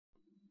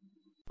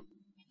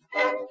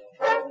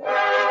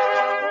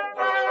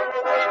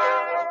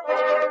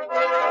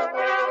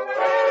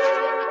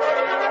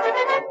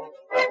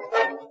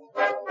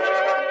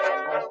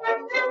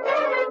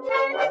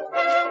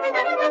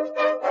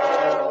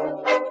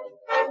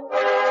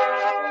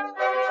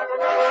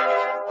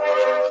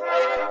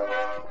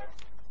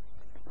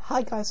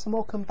Hi guys, and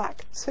welcome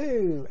back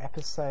to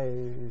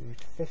episode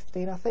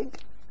 15, I think,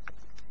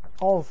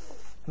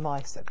 of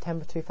my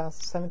September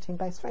 2017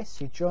 base race.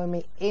 You join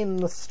me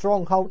in the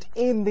Stronghold,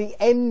 in the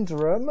end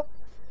room.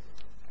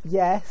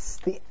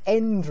 Yes, the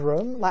end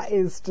room. That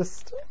is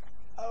just...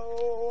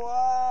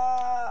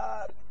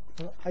 I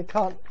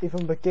can't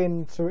even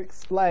begin to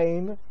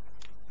explain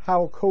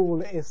how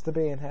cool it is to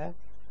be in here.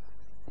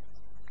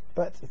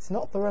 But it's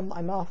not the room that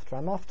I'm after.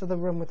 I'm after the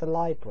room with the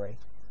library.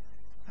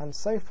 And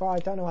so far I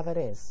don't know where that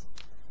is.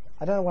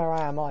 I don't know where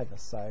I am either,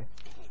 so...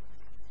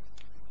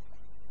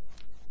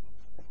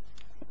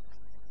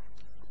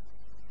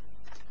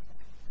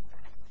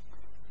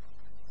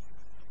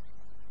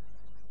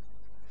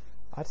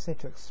 I just need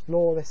to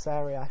explore this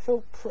area. I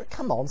feel...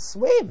 Come on,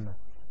 swim!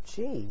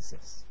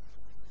 Jesus.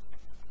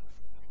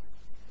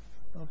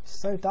 Oh, it's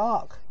so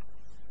dark.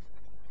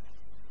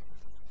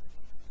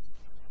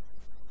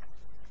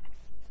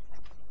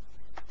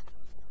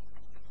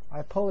 I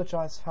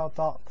apologise for how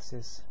dark this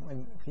is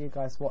for you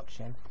guys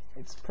watching.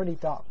 It's pretty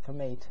dark for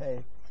me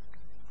too.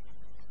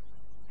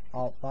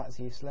 Oh, that's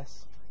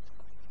useless.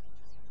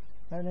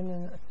 No, no, no,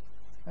 no.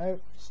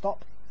 No,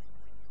 stop.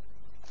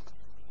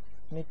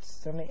 I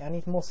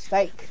need more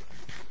steak.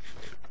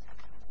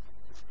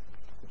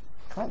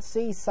 Can't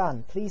see,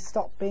 sun. Please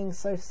stop being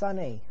so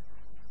sunny.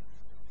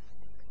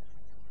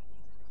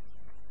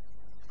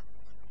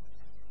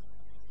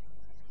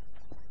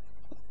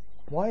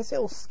 Why is it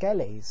all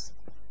skellies?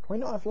 Can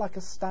we not have like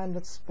a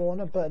standard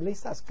spawner? But at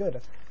least that's good.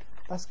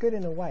 That's good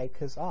in a way,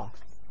 because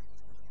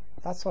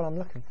that's what I'm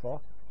looking for.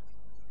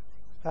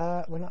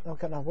 We're not. I've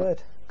got no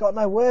wood. Got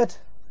no wood.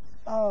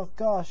 Oh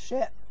gosh,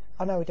 shit.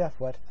 I know we do have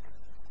wood.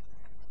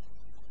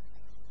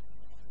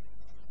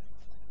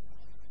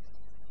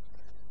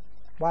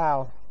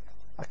 Wow,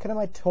 I could have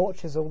made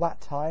torches all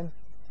that time.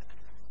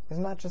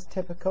 Isn't that just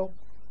typical?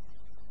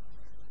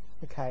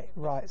 Okay,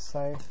 right.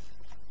 So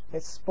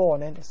it's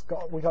spawning.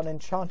 We got an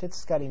enchanted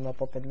skelly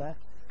mob up in there.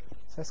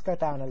 So let's go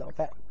down a little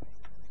bit.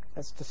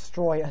 Let's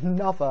destroy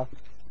another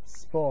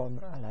spawn.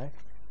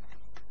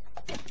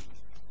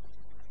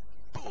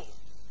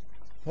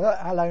 Hello.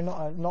 Hello,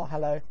 not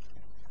hello.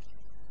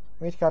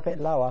 We need to go a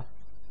bit lower.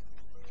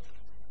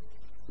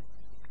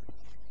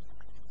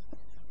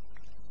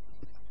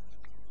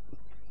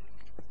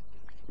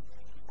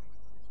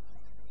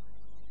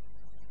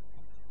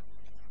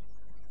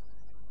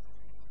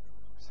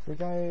 So if we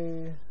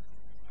go...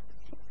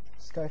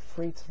 Let's go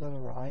 3 to the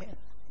right.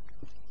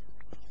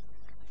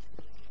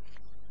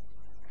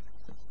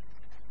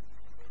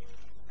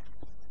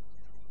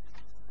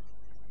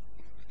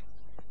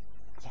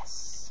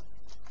 Yes.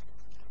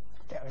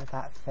 Get rid of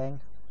that thing.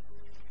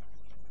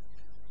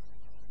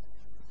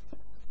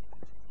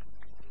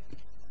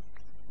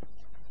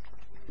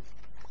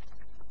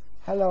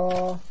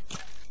 Hello.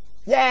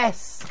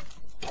 Yes.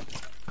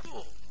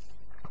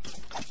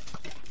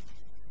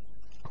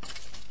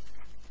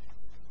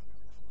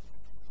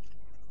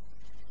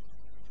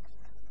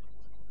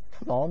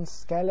 Come on,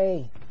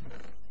 Skelly.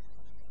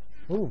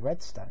 Ooh,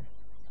 redstone.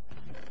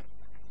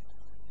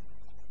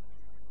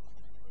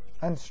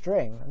 And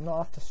string. I'm not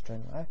after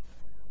string though.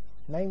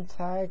 Name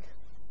tag.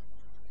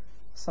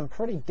 Some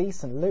pretty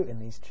decent loot in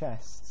these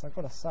chests, I've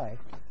got to say.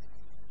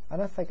 I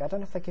don't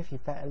know if they give you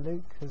better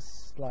loot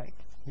because like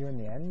you're in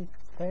the end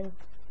thing.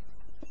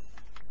 Is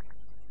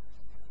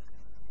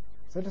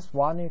there just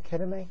one? Are you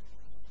kidding me?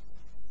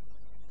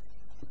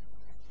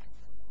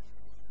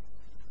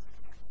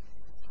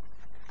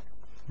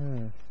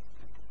 Do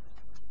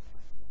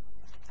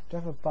I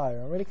have a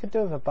bow? I really could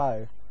do with a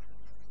bow.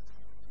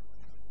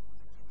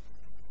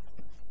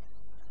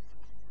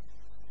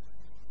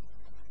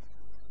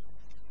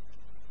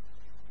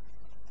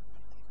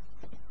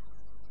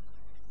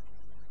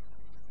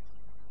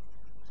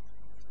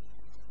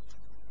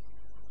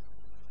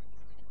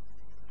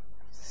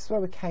 This is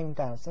where we came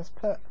down, so let's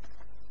put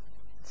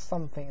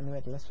something in the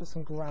middle. Let's put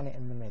some granite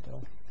in the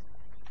middle.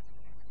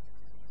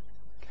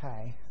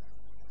 Okay.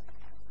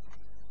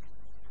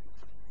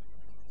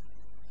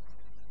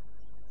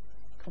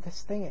 God,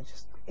 this thing,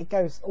 it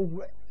goes,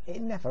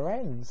 it never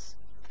ends.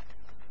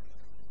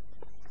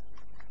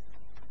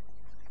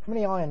 How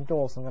many iron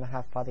doors I'm going to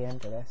have by the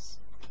end of this?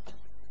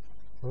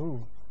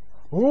 Ooh.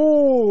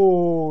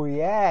 Ooh,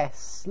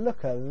 yes!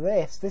 Look at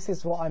this. This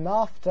is what I'm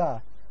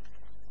after.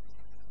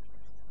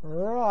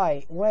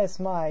 Right, where's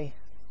my...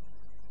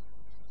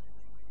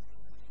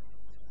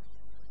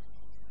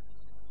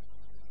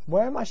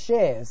 Where are my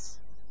shears?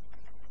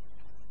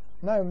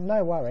 No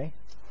worry.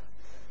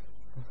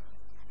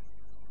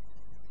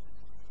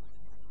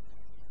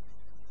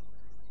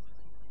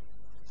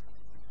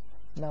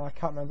 No, I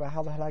can't remember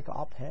how the hell I got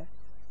up here.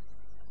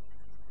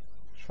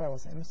 Where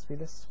was it? It must be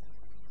this.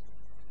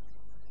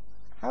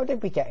 How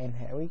did we get in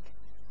here?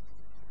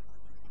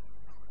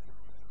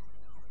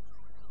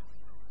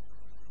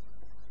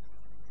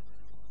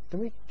 Did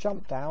we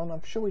jump down?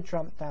 I'm sure we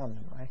jumped down,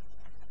 didn't we?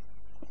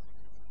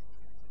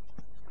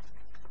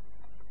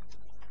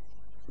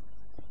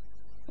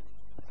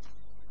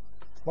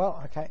 Well,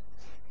 okay.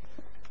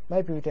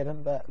 Maybe we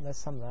didn't, but there's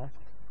some there.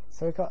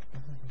 So we've got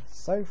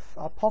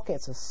our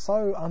pockets are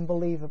so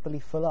unbelievably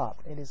full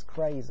up. It is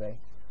crazy.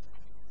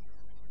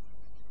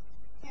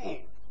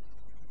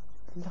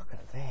 Look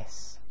at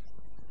this.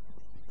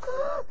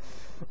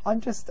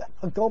 I'm just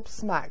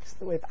gobsmacked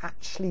that we've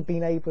actually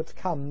been able to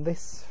come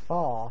this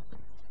far.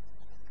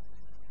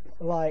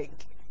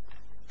 Like,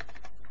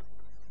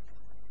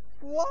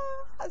 what?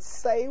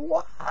 Say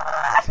what?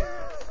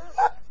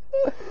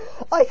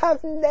 I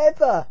have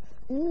never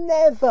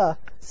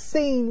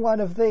seen one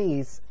of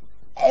these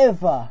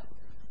ever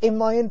in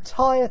my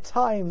entire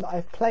time that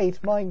I've played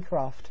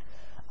Minecraft.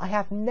 I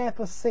have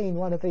never seen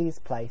one of these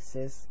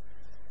places.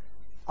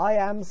 I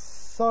am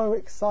so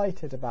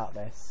excited about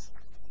this.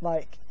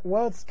 Like,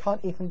 words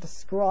can't even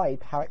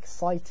describe how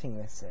exciting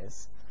this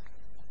is.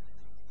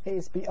 It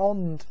is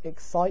beyond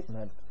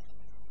excitement.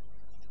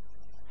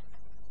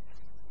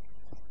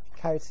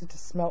 Okay, so to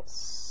smelt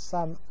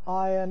some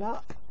iron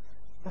up.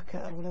 Look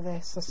at all of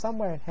this. So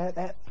somewhere in here,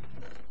 there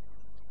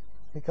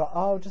we've got,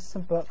 oh, just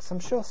some books. I'm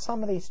sure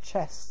some of these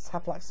chests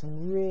have like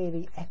some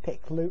really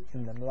epic loot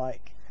in them,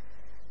 like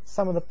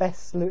some of the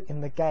best loot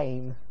in the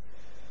game.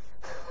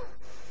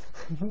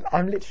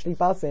 I'm literally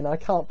buzzing. I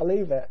can't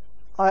believe it.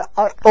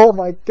 Oh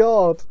my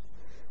god.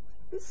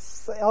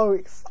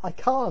 I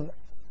can't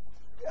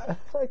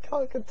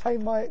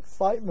contain my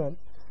excitement.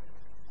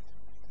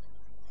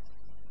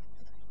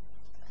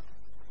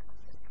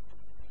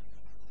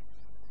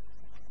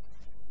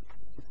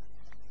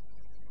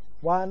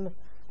 One,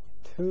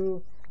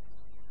 two,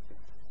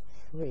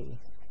 three.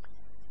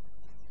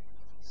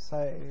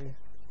 So,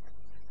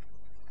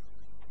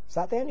 is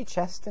that the only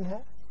chest in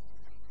here?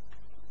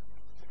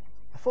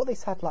 I thought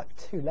these had like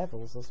 2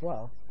 levels as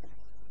well.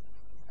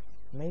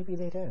 Maybe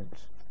they don't.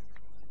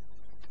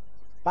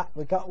 But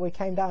we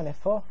came down here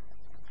for.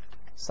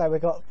 So we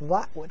got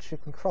that, which we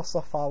can cross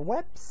off our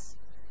webs.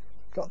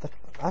 I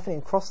haven't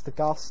even crossed the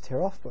ghast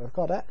tier off, but we've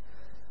got it.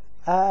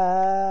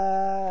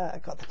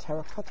 Got the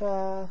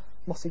terracotta,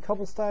 mossy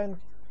cobblestone.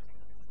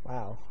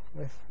 Wow,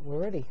 we're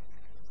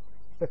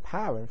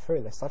powering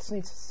through this. I just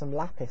need some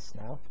lapis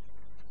now.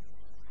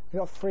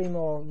 We've got 3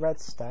 more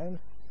redstone.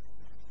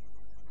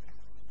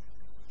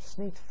 Just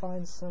need to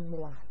find some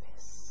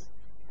lapis.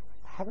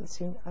 I don't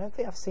think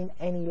I've seen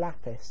any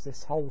lapis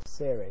this whole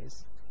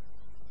series.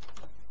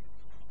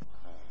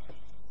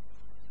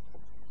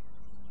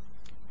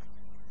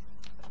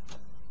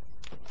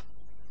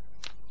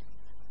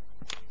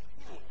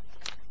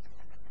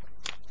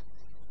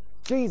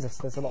 Jesus,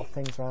 there's a lot of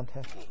things around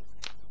here.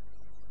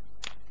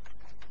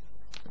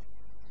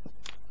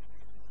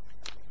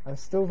 I'm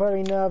still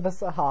very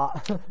nervous at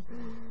heart.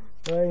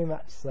 Very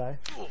much so.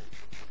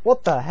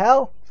 What the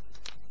hell?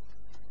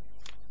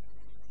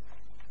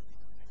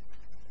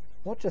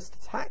 What just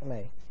attacked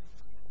me?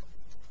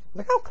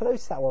 Look how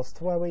close that was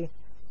to where we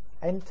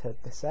entered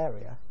this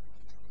area.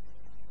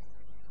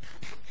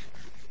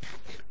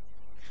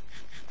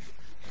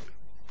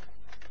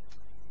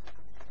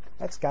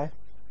 Let's go.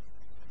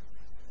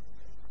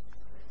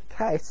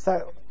 Okay,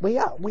 so we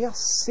are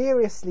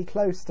seriously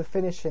close to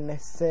finishing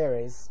this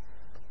series.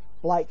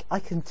 Like, I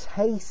can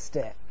taste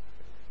it.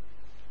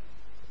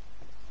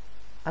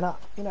 And I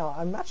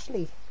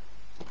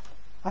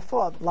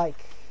thought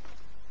like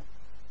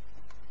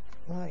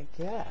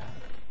yeah.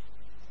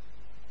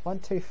 1,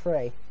 2,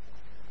 3.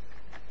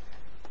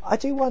 I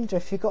do wonder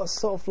if you've got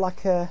sort of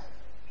like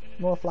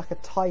more of like a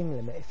time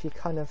limit, if you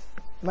kind of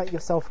make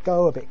yourself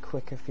go a bit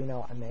quicker, if you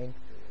know what I mean.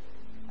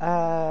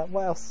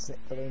 What else is it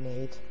that we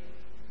need?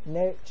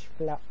 Note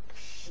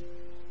blocks.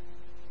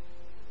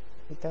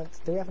 Do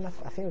we have enough?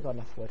 I think we've got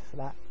enough wood for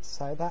that.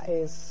 So that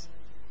is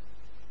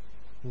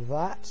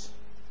that.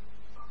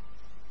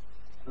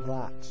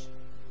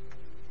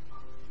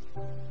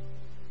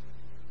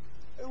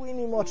 We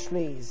need more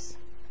trees.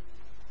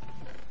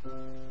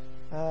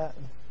 Dump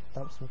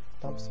some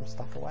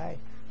stuff away.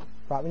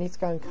 Right, we need to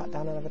go and cut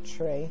down another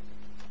tree.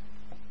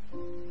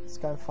 Let's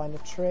go and find a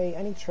tree.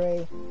 Any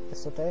tree.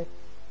 This will do.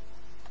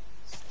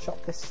 Let's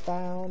chop this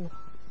down.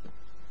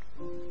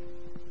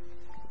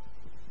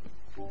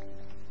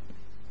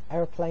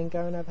 Aeroplane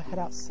going overhead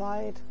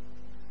outside.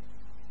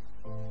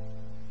 The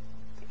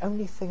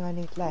only thing I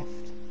need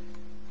left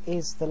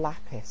is the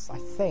lapis. I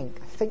think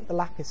the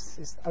lapis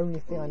is the only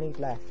thing I need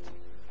left.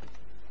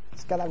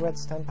 Let's get that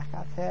redstone back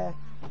out here,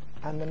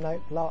 and the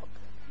note block.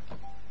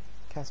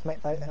 Okay, let's make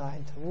that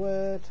into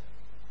wood.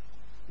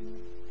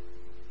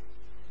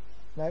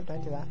 Nope,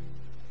 don't do that.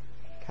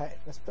 Okay,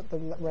 let's put the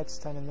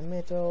redstone in the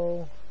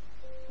middle.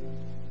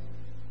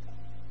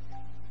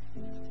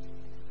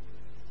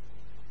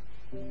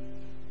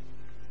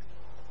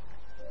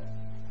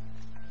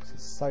 This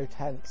is so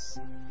tense.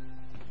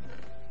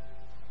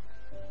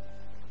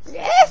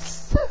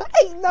 Yes!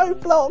 8 no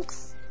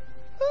blocks!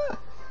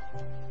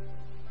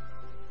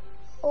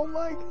 Oh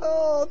my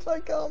god, I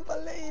can't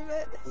believe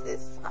it.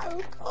 This is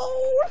so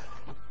cool.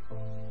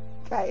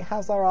 Okay,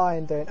 how's our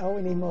iron doing? Oh,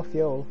 we need more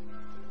fuel.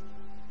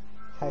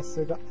 Okay, so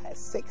we've got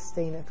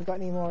 16. Have we got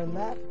any more in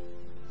there?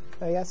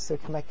 Oh yes, so we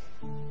can make...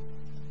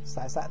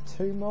 So is that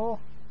 2 more?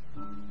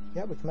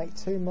 Yeah, we can make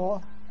 2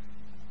 more.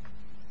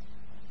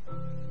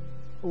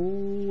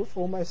 Ooh, we've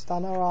almost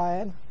done our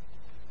iron.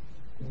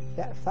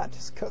 Yeah, if that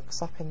just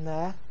cooks up in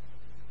there.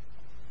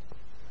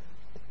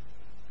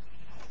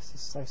 This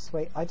is so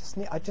sweet. I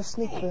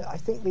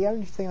think the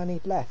only thing I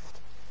need left.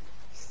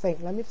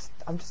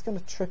 I'm just going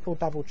to triple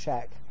double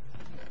check.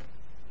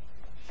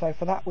 So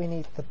for that we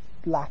need the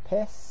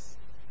lapis.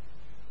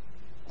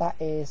 That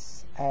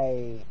is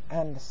a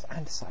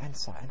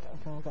andesite.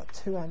 Okay, I've got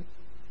two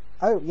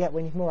oh yeah,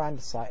 we need more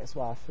andesite as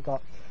well, I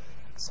forgot.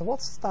 So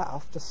what's that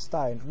after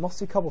stone?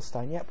 Mossy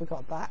cobblestone, yep, we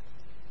got that.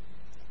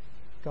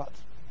 Got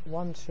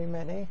one too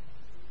many.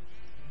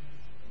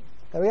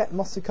 There we go,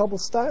 mossy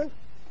cobblestone.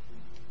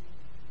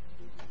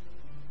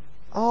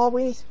 Oh,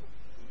 we need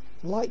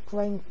light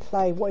grey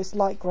clay. What is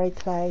light grey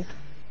clay?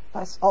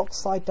 That's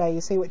oxide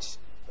daisy, which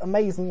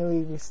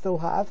amazingly we still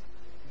have.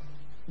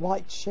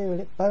 White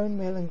tulip, bone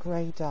meal and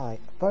grey dye.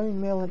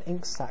 Bone meal and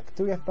ink sac.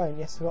 Do we have bone?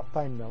 Yes, we've got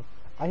bone meal.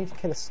 I need to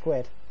kill a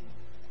squid.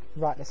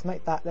 Right, let's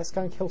make that. Let's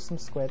go and kill some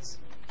squids.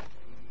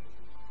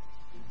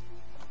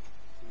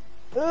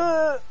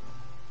 I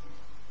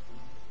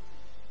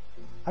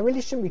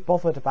really shouldn't be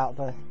bothered about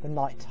the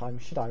night time,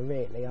 should I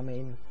really? I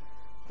mean,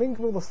 think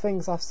of all the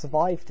things I've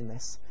survived in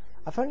this.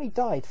 I've only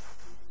died,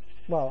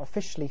 well,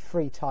 officially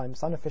 3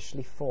 times,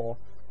 unofficially 4,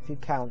 if you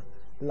count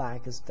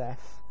lag as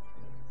death.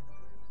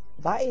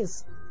 That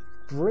is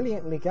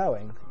brilliantly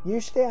going.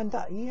 Usually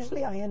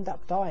I end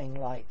up dying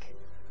like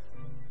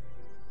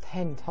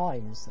 10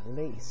 times at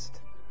least.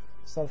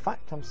 So the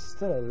fact I'm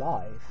still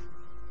alive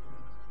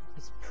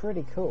is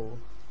pretty cool.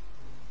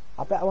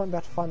 I bet I won't be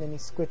able to find any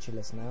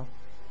squidulars now.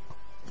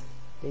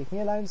 Leave me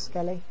alone,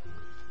 Skelly.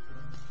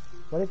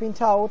 What have you been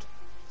told?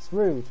 It's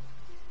rude.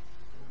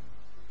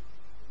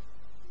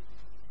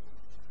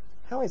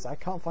 How is it I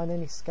can't find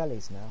any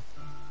skellies now?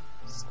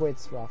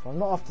 Squids, rather. I'm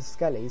not after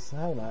skellies.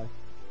 Hell no.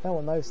 I don't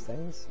want those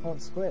things. I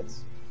want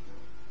squids.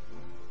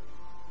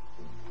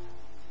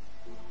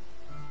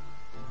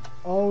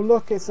 Oh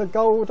look, it's a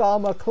gold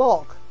armor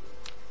clock.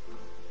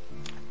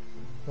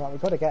 Right,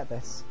 we've got to get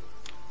this.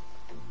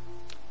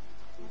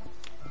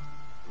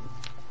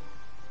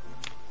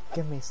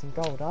 Give me some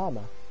gold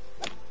armor.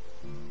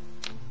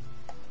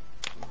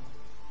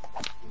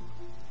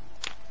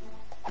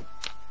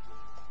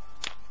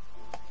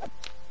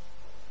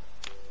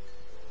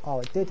 Oh,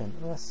 it didn't.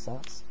 Oh, that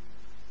sucks.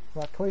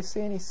 Right, can we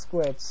see any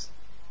squids?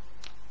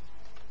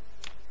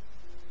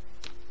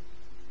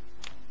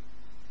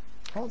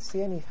 Can't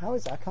see any. How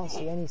is it I can't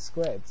see any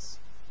squids?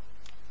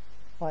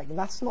 Like,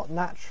 that's not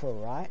natural,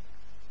 right?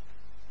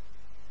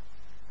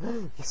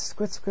 Yes,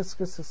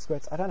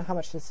 squids. I don't know how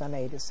much of this I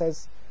need. It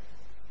says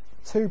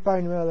 2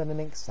 bone meal and an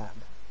ink sac.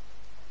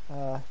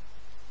 Die,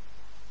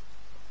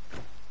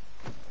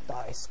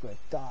 squid,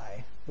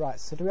 die. Right,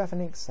 so do we have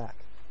an ink sac?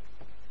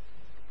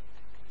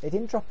 It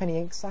didn't drop any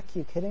ink sac, are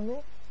you kidding me?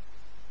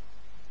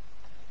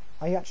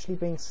 Are you actually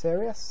being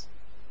serious?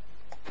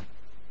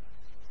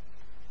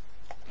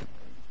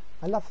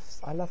 I love,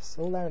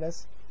 oh there it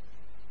is.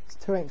 It's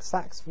 2 ink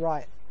sacs,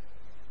 right.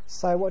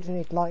 So what do you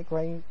need? Light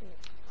grey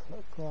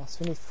grass.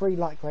 We need 3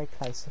 light grey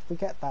clay, so if we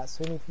get that,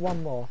 so we need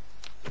 1 more.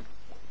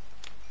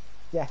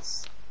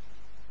 Yes.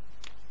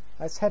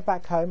 Let's head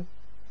back home.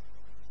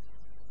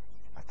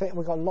 I think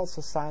we've got lots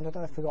of sand. I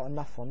don't know if we've got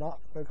enough or not.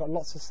 We've got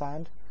lots of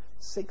sand.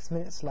 6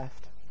 minutes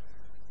left.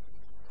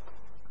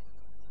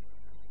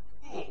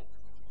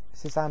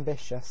 This is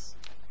ambitious.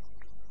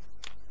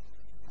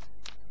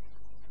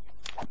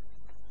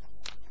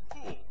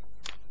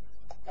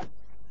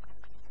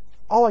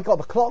 Oh, I got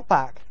the clock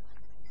back.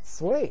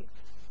 Sweet.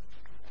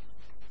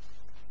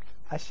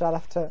 I shall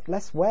have to...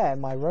 Let's wear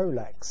my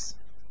Rolex.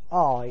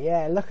 Oh,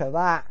 yeah, look at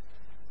that.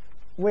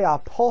 We are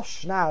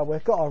posh now.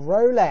 We've got a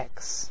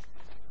Rolex.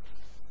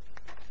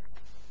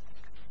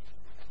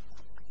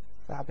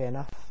 That'll be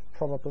enough.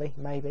 Probably.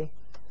 Maybe.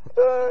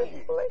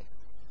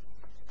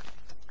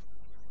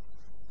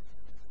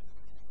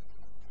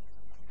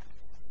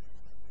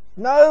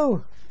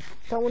 No!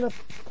 Don't want to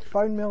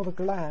bone meal the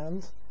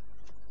gland.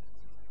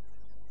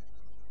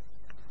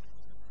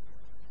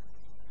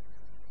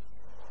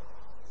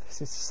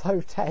 This is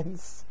so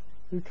tense.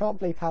 You can't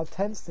believe how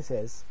tense this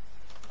is.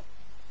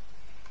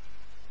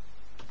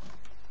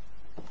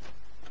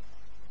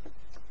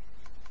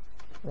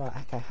 Right,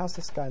 okay, how's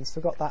this going? So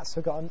we've got that, so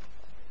we've got we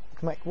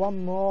can make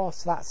 1 more,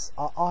 so that's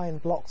our iron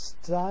blocks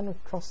done. We'll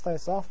cross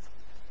those off.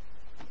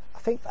 I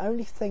think the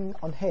only thing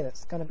on here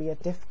that's going to be a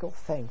difficult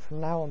thing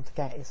from now on to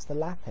get is the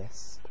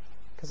lapis,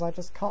 because I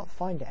just can't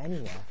find it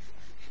anywhere.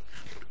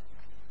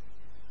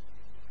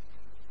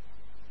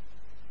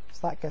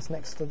 So that goes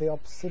next to the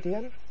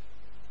obsidian.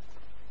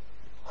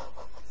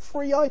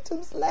 3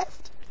 items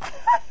left.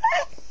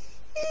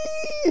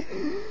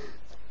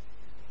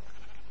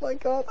 My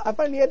god, I've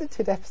only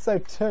edited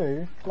episode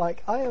 2.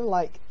 Like, I am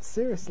like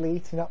seriously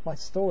eating up my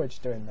storage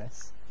doing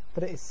this,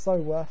 but it is so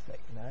worth it,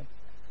 you know.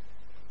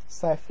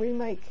 So if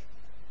we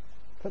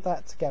put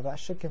that together, that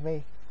should give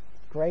me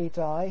grey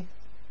dye.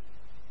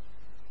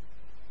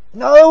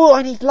 No,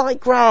 I need light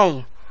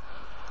grey.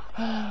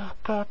 Oh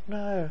god,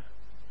 no.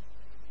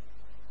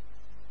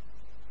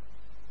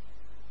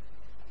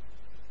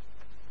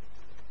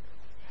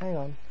 Hang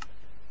on.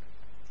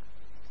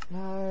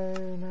 No,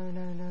 no,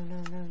 no, no,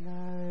 no, no,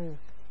 no.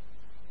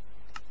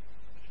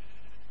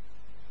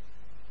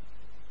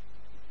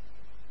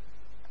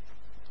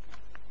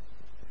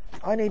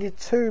 I needed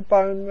 2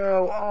 bone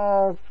meal.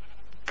 Oh,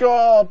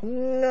 God,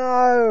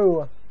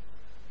 no.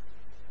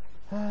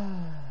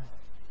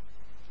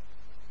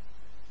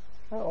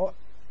 Oh,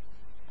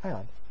 hang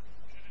on.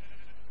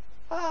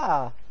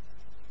 Ah,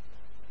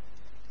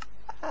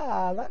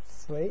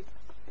 that's sweet.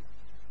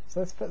 So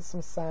let's put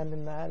some sand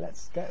in there.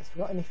 Let's get. Have we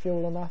got any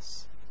fuel on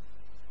us?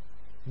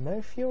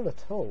 No fuel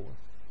at all.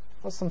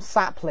 Got some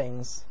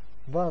saplings.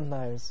 Burn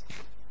those.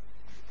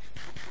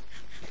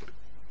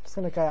 Just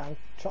gonna go out and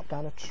chop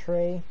down a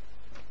tree.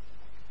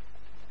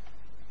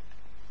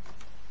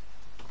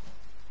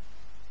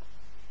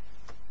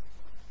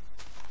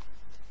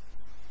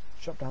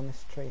 Chop down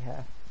this tree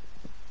here.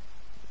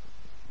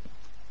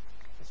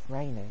 It's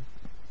raining.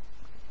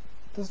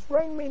 Does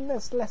rain mean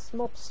there's less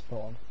mob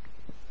spawn?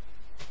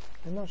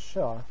 I'm not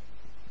sure.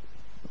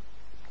 I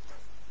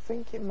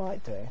think it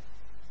might do.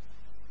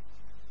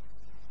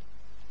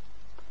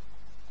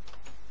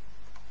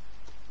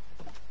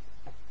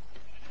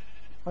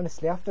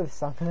 Honestly, after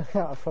this I'm going to go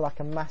out for like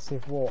a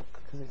massive walk,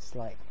 because it's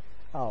like,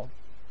 oh,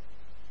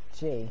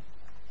 gee.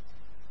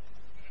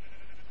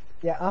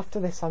 Yeah, after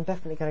this I'm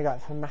definitely going to go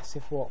out for a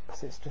massive walk,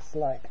 because it's just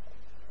like,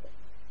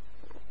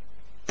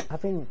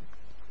 I've been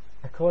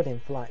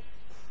recording for like,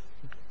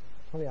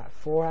 probably like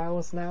 4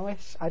 hours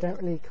now-ish. I don't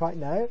really quite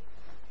know,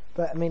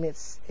 but I mean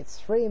it's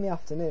 3 in the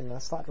afternoon and I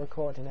started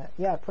recording it.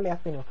 Yeah, I probably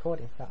have been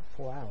recording for about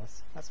 4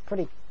 hours. That's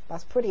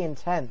pretty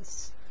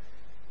intense.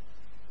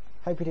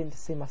 Hope you didn't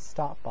see my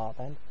start bar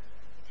then.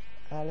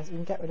 We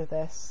can get rid of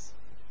this.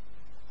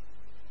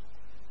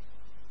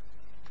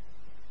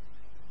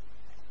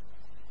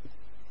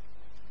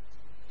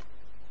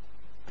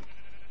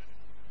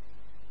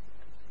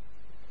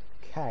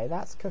 Okay,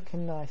 that's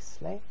cooking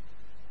nicely.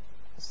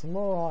 Some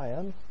more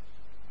iron.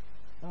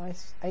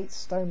 Nice, 8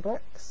 stone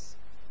bricks.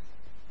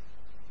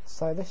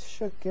 So this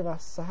should give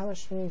us, so how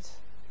much do we need?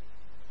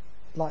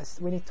 Like,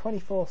 we need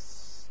 24,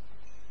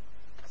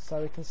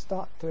 so we can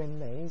start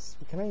doing these.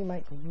 We can only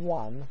make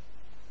 1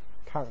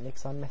 currently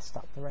because I messed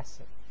up the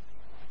recipe.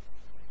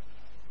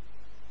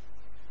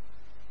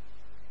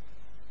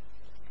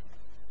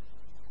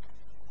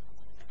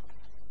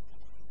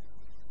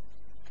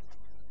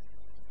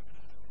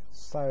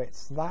 So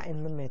it's that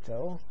in the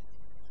middle.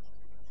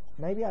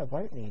 Maybe I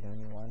won't need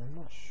only 1, I'm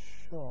not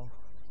sure.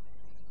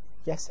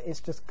 Yes, it's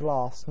just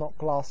glass, not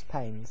glass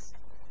panes.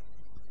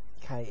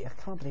 Okay, I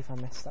can't believe I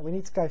messed up. We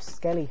need to go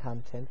skelly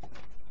hunting.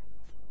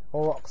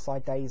 Or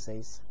oxide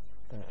daisies.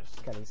 But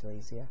skellies are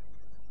easier.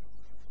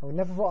 I would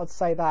never thought I'd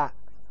say that.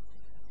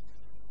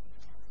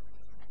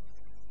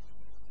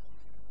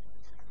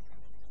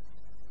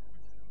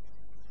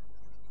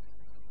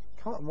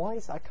 Why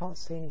is it I can't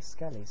see any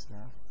skellies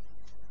now?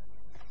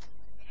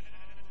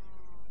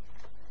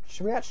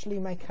 Should we actually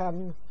make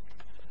right,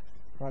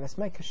 let's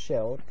make a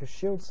shield, because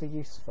shields are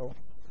useful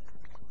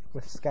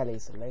with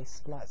skellies at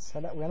least. Like, so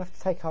we're gonna have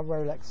to take our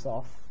Rolex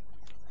off.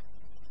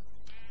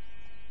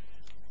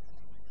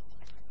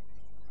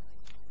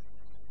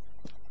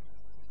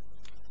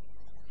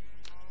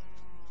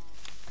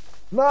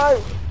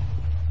 No!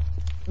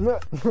 No!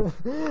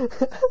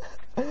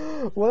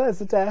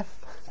 Words of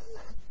death.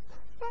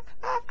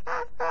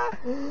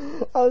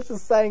 I was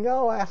just saying,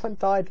 oh, I haven't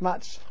died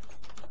much.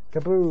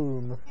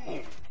 Kaboom!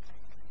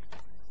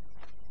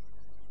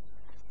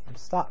 I'm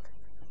stuck.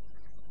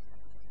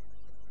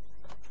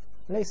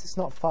 At least it's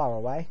not far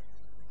away.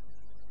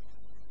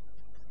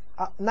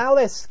 Now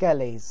there's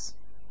skellies.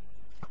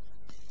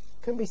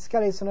 Couldn't be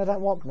skellies when I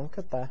don't want them,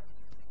 could there?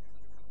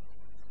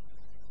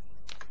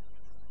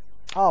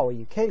 Oh, are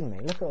you kidding me?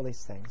 Look at all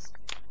these things.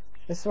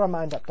 This is where I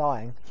might end up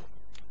dying.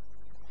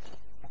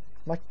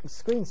 My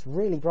screen's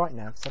really bright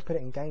now because I put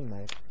it in game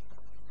mode.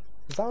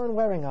 Is that one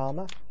wearing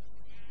armour?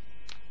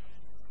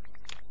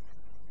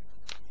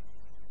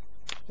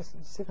 Let's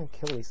see if I can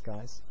kill these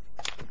guys.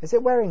 Is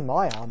it wearing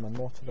my armour,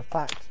 more to the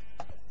fact?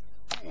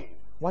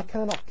 Why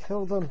can I not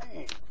kill them?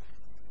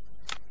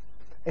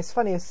 It's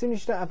funny, as soon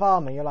as you don't have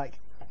armour, you're like,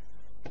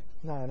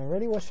 no, and I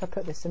really wish I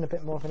put this in a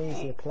bit more of an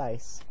easier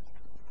place.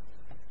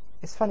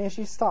 It's funny, as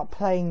you start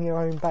playing your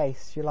own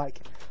base, you're like,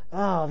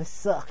 oh, this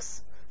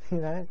sucks, you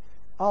know?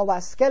 Oh,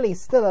 that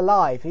skelly's still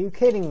alive, are you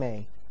kidding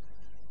me?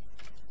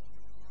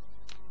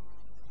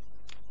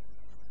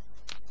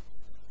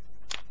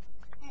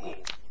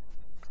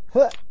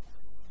 Huh.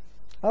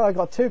 Oh, I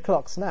got 2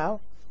 clocks now.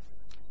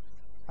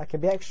 I can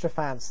be extra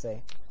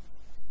fancy.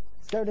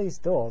 Let's go to these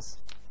doors.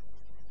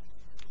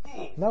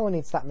 No one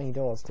needs that many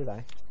doors, do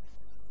they?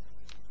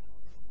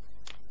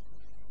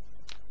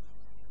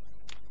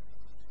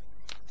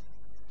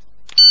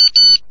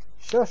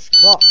 Shush,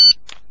 clock.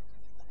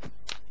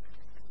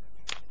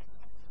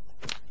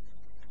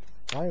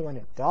 Why won't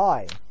it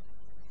die?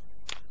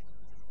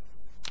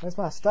 Where's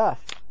my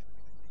stuff?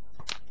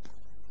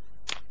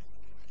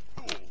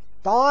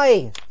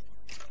 Die!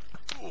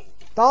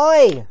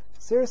 Die!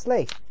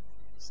 Seriously,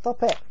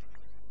 stop it.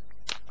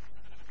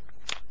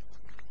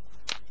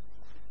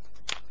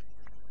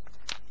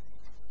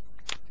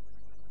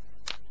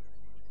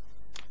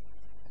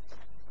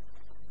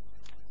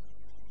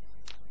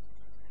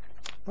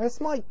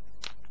 Where's my...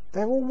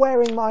 They're all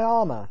wearing my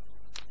armour.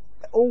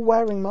 They're all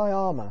wearing my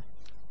armour.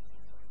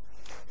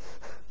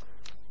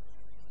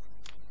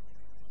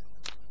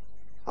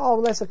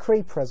 Oh, there's a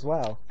creeper as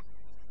well.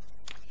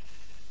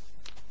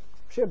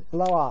 Should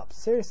blow up.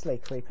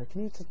 Seriously, creeper,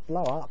 can you just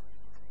blow up?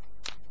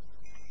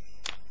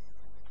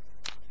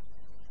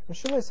 I'm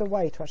sure there's a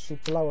way to actually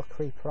blow a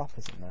creeper up,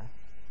 isn't there?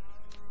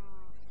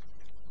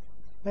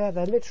 Yeah,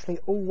 they're literally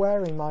all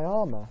wearing my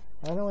armour.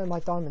 I don't know where my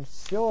diamond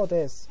sword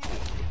is.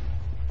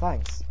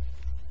 Thanks.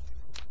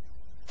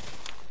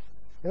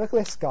 Look at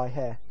this guy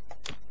here.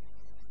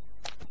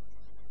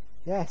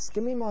 Yes,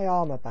 give me my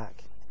armour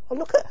back. Oh,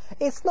 look at...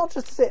 It's not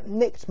just that it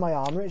nicked my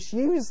armour, it's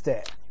used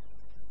it.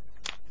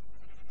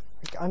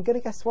 I'm going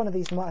to guess one of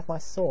these might have my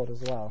sword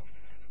as well.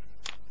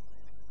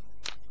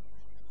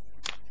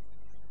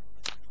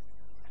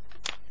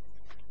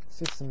 Let's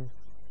do some...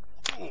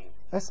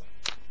 Let's...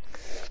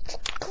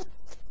 God,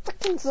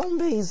 fucking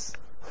zombies!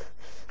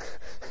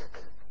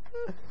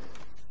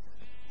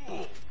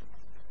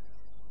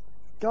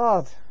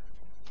 God,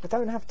 I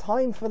don't have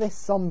time for this,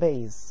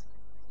 zombies.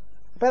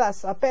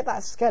 I bet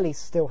that skelly's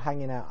still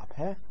hanging out up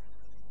here.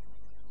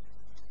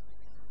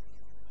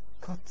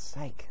 God's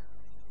sake.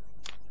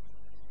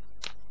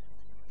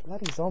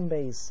 Bloody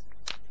zombies.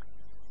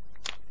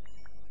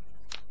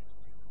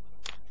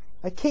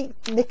 They keep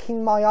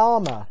nicking my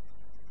armour.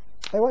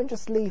 They won't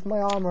just leave my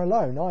armour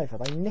alone either,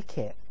 they nick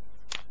it.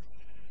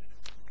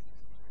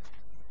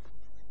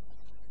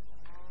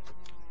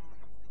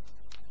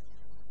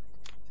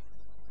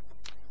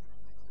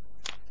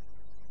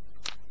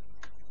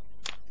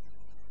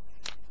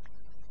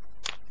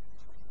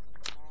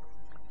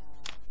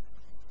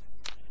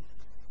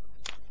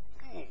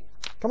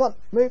 Come on,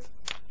 move!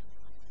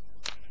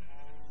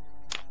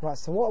 Right,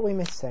 so what are we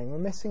missing? We're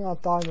missing our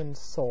diamond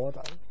sword.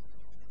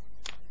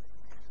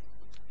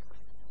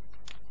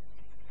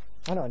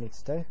 I know what I need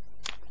to do.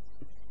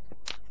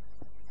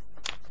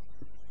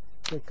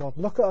 Good God,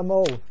 look at them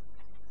all!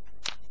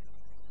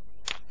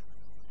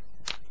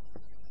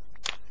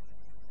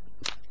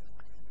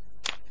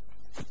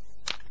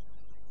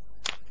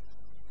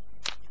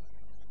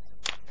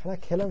 Can I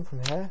kill them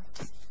from here?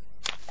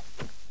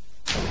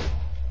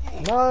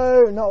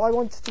 No, not what I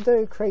wanted to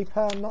do,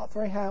 creeper. Not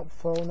very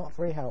helpful, not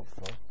very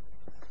helpful.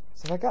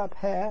 So if I go up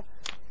here,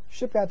 I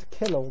should be able to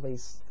kill all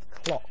these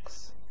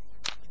clocks.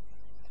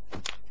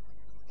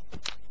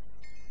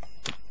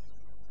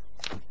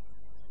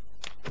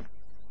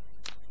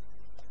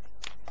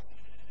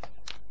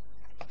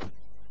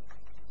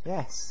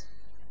 Yes,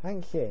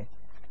 thank you.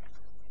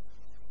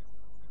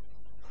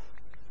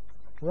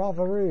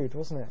 Rather rude,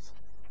 wasn't it?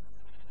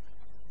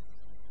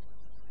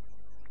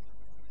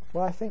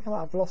 Well, I think I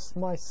might have lost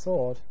my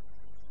sword.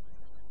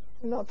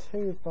 Not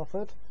too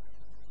bothered.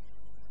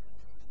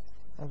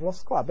 I've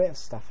lost quite a bit of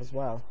stuff as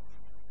well.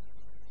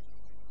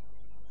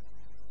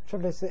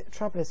 Trouble is,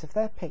 if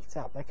they're picked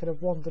up, they could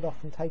have wandered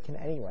off and taken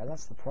it anyway.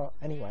 That's the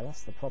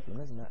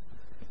problem, isn't it?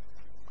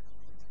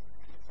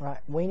 Right,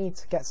 we need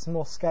to get some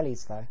more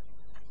skellies though.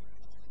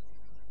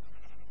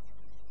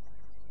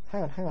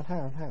 Hang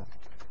on.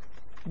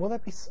 Will there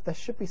be? There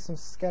should be some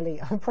skelly.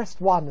 I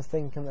pressed 1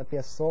 thinking there'd be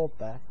a sword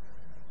there.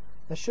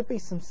 There should be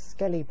some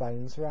skelly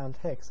bones around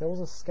here, because there was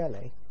a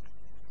skelly.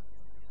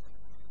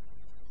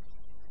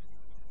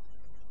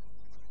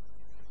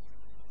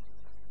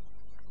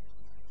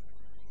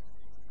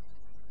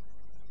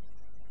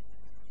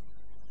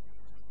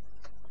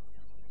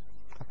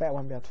 I bet I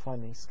won't be able to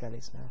find these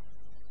skellies now.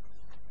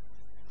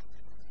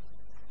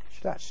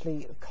 Should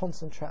actually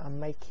concentrate on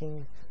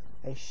making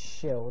a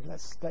shield.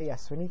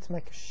 Yes, we need to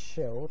make a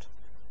shield.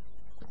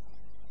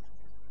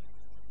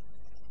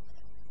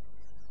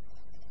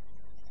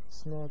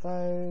 Some more of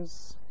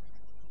those.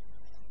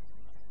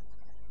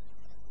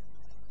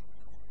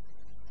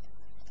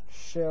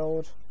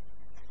 Shield.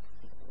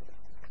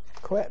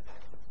 Equip.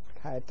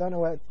 Okay, I don't know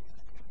where...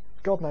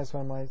 God knows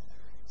where my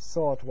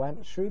sword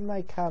went. Should we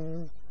make,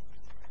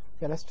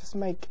 yeah, let's just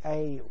make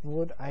a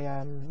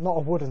not a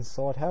wooden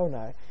sword, hell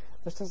no.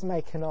 Let's just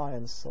make an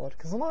iron sword,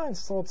 because an iron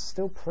sword's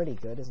still pretty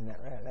good, isn't it,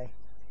 really?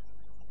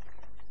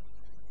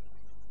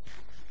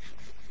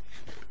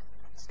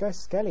 Let's go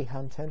skelly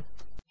hunting.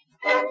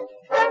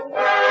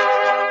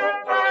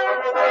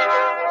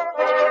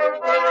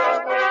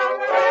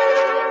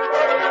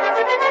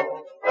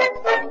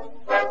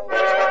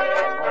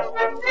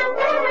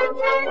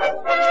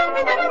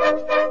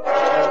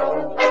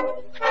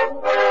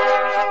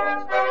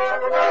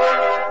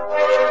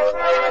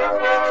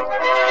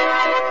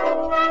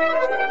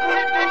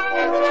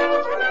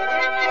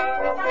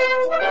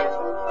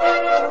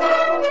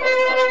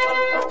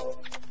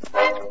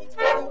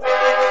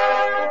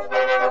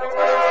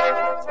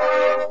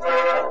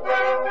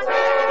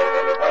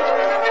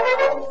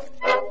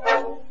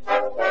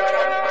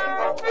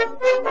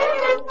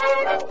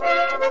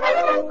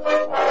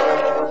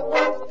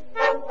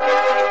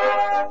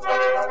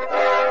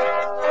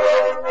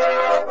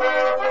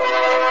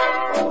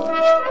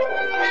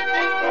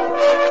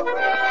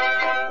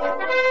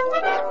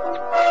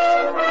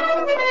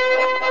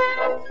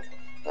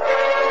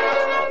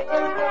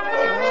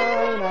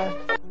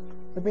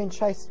 We're being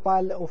chased by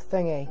a little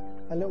thingy,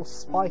 a little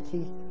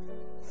spiky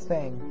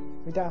thing.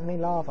 We don't have any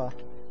lava.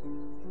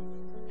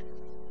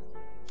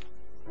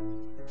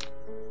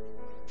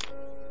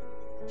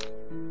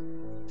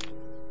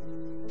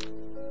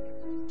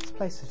 This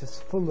place is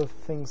just full of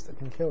things that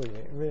can kill you,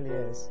 it really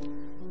is.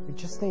 We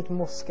just need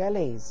more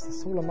skellies,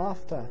 that's all I'm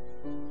after.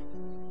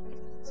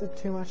 Is it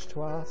too much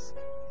to ask?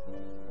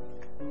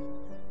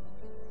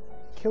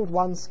 Killed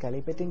one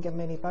skelly but didn't give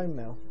me any bone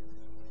meal.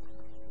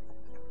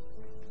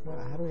 Right,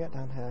 how do we get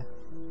down here?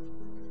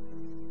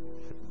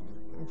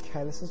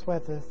 Okay, this is where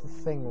the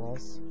thing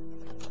was.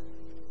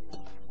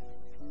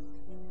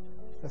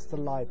 That's the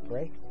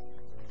library.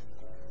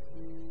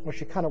 Which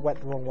you kind of went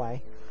the wrong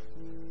way.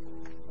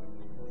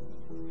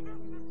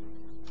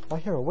 I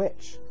hear a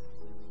witch.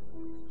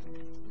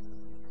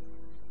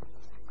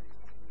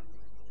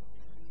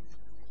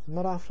 I'm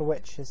not after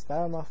witches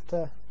though, I'm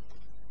after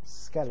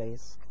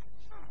skellies.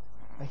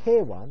 I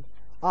hear one.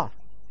 Ah!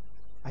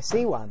 I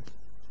see one.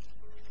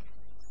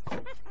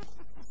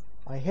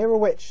 I hear a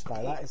witch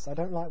though, that is, I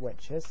don't like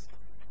witches.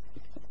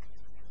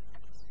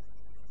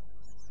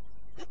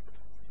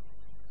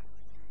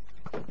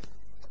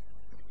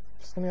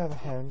 Just gonna go over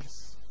here and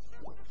just...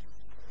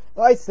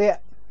 Oh, I see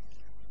it!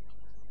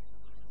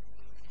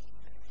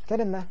 Get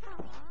in there.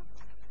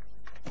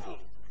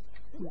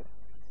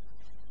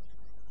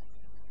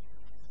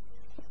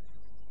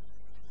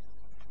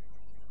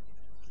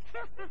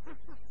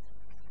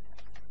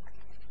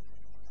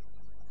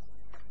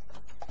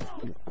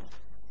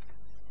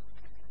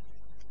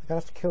 I'm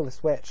gonna have to kill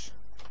this witch.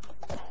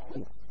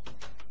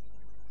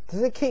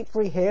 Does it keep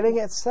re-healing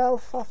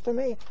itself after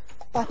me?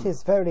 That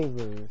is very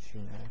rude,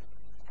 you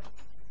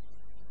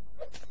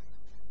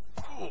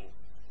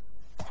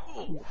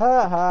know.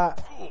 Ha ha!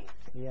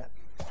 Yeah.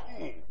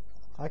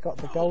 I got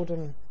the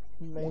golden,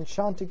 the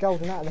enchanted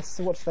golden apple. Let's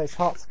watch those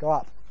hearts go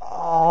up.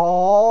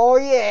 Oh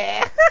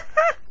yeah!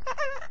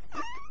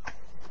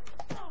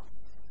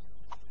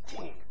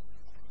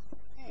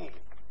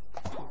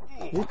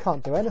 You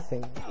can't do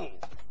anything.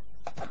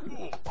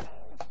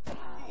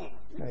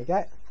 There we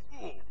go.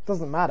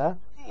 Doesn't matter.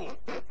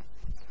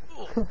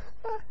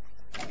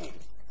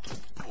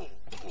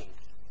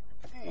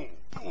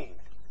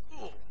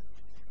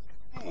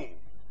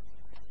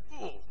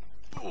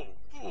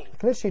 I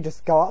can literally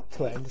just go up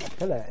to it and just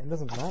kill it. It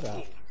doesn't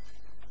matter.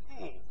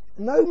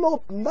 No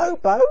more, no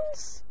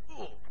bones?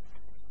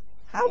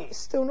 How have you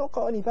still not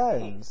got any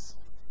bones?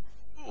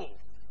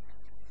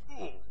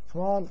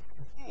 Come on.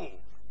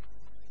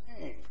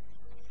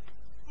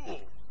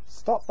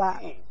 Stop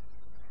that.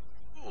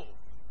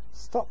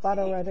 Stop that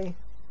already.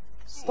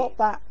 Stop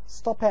that.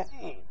 Stop it.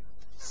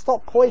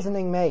 Stop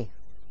poisoning me.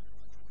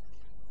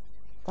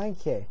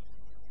 Thank you.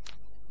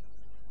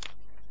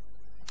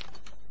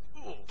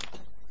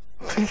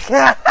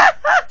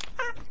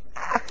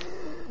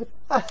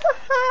 I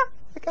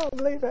can't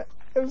believe it.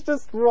 It was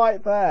just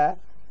right there.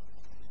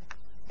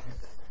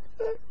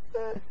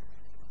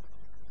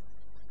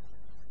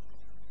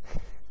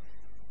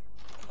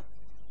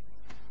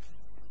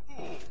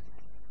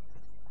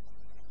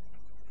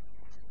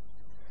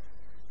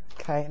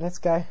 Okay, let's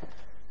go.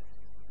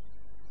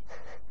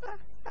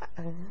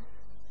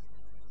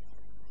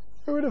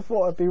 Who would have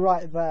thought it'd be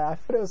right there? I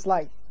thought it was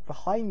like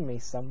behind me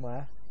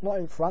somewhere, not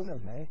in front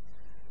of me.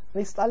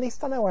 At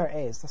least I know where it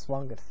is. That's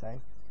one good thing.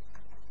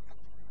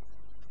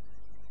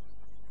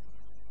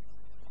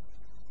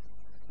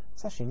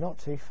 It's actually not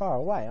too far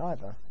away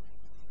either.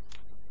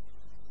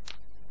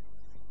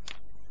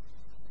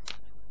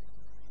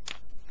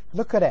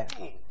 Look at it.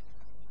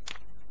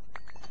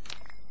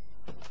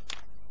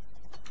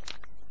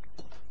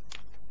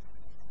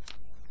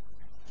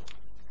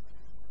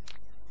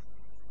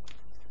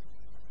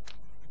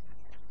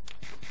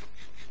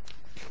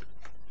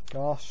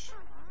 Gosh.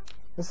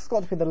 This has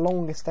got to be the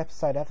longest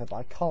episode ever, but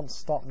I can't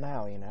stop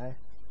now, you know.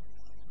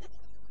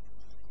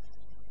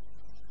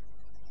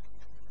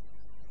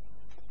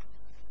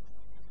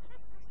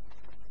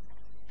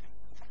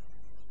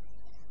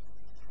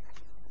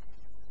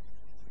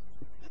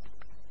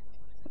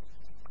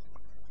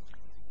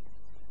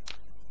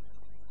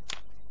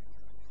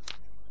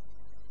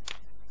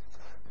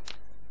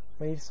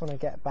 Well, you just want to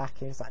get back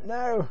in. It's like,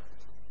 no!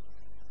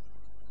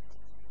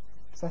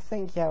 So I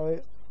think, yeah,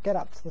 we'll get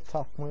up to the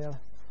top and we'll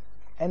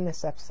end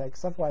this episode,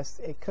 because otherwise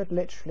it could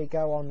literally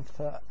go on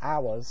for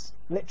hours.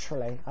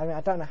 Literally. I mean,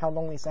 I don't know how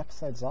long these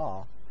episodes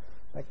are.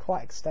 They're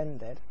quite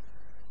extended.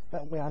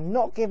 But we are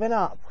not giving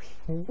up.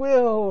 We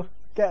will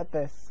get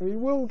this. We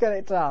will get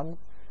it done.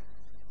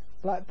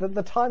 Like,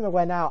 the timer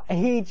went out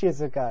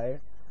ages ago.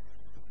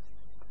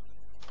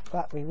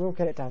 But we will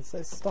get it done. So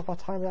let's stop our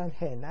timer down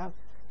here now.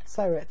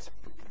 So we're at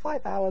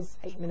 5 hours,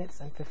 8 minutes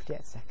and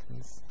 58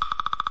 seconds.